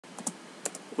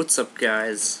What's up,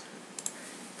 guys?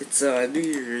 It's New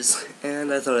Year's,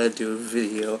 and I thought I'd do a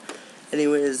video.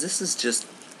 Anyways,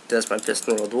 that's my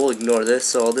piston world. We'll ignore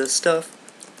all this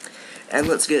stuff, and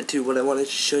let's get to what I wanted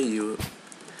to show you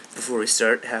before we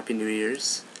start. Happy New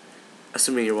Year's.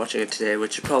 Assuming you're watching it today,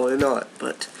 which you're probably not,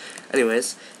 but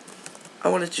anyways, I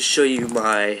wanted to show you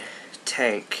my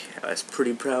tank I was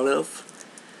pretty proud of.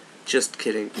 Just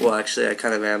kidding. Well, actually, I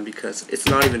kind of am because it's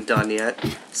not even done yet,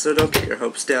 so don't get your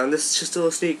hopes down. This is just a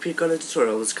little sneak peek on a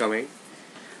tutorial that's coming.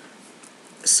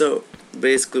 So,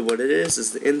 basically what it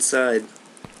is the inside.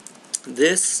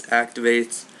 This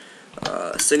activates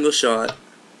a single shot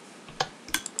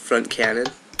front cannon.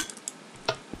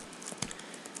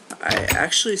 I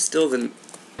actually still haven't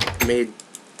made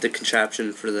the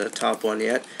contraption for the top one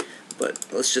yet, but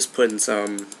let's just put in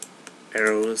some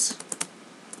arrows.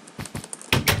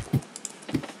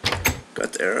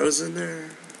 Got the arrows in there.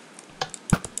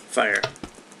 Fire.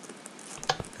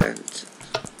 And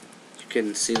you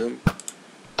can see them.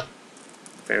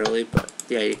 Barely, but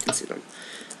yeah, you can see them.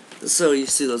 So you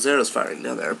see those arrows firing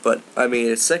down there, but I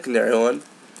mean a secondary one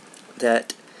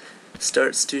that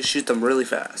starts to shoot them really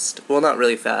fast. Well, not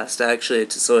really fast, actually,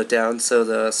 to slow it down so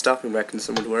the stopping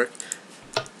mechanism would work.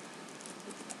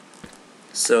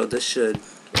 So this should,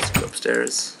 let's go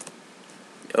upstairs.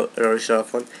 Oh, it already shut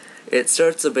off one. It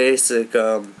starts a basic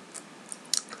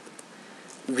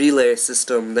relay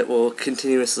system that will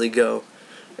continuously go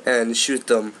and shoot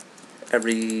them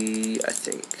every, I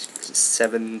think,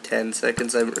 7-10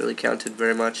 seconds. I haven't really counted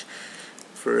very much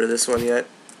for this one yet.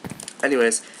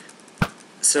 Anyways,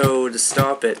 so to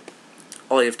stop it,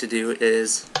 all you have to do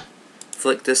is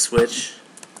flick this switch,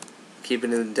 keep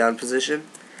it in the down position.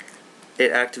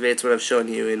 It activates what I've shown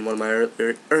you in one of my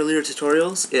earlier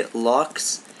tutorials. It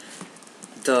locks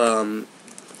the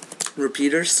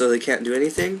repeaters so they can't do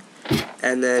anything,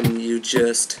 and then you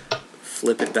just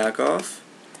flip it back off,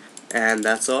 and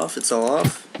that's off. It's all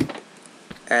off.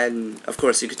 And of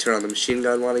course you could turn on the machine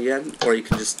gun one again, or you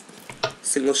can just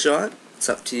single shot. It's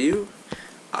up to you.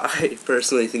 I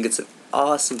personally think it's an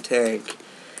awesome tank.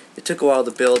 It took a while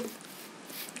to build.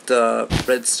 The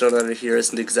redstone under here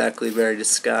isn't exactly very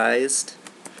disguised.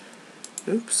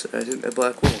 Oops, I didn't have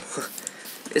black wool.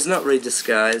 It's not really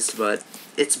disguised, but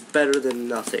it's better than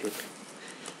nothing.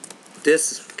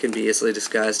 This can be easily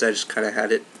disguised. I just kind of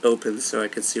had it open so I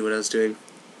could see what I was doing.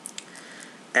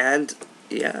 And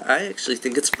yeah, I actually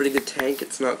think it's a pretty good tank.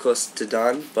 It's not close to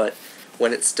done, but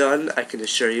when it's done, I can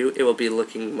assure you it will be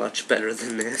looking much better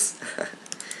than this.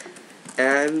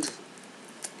 And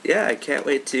yeah, I can't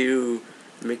wait to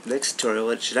make the next tutorial.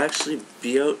 It should actually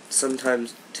be out sometime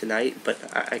tonight, but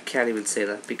I can't even say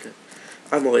that because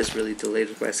I'm always really delayed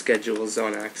with my schedules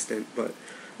on accident, but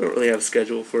I don't really have a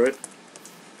schedule for it.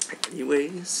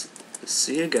 Anyways,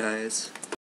 see you guys.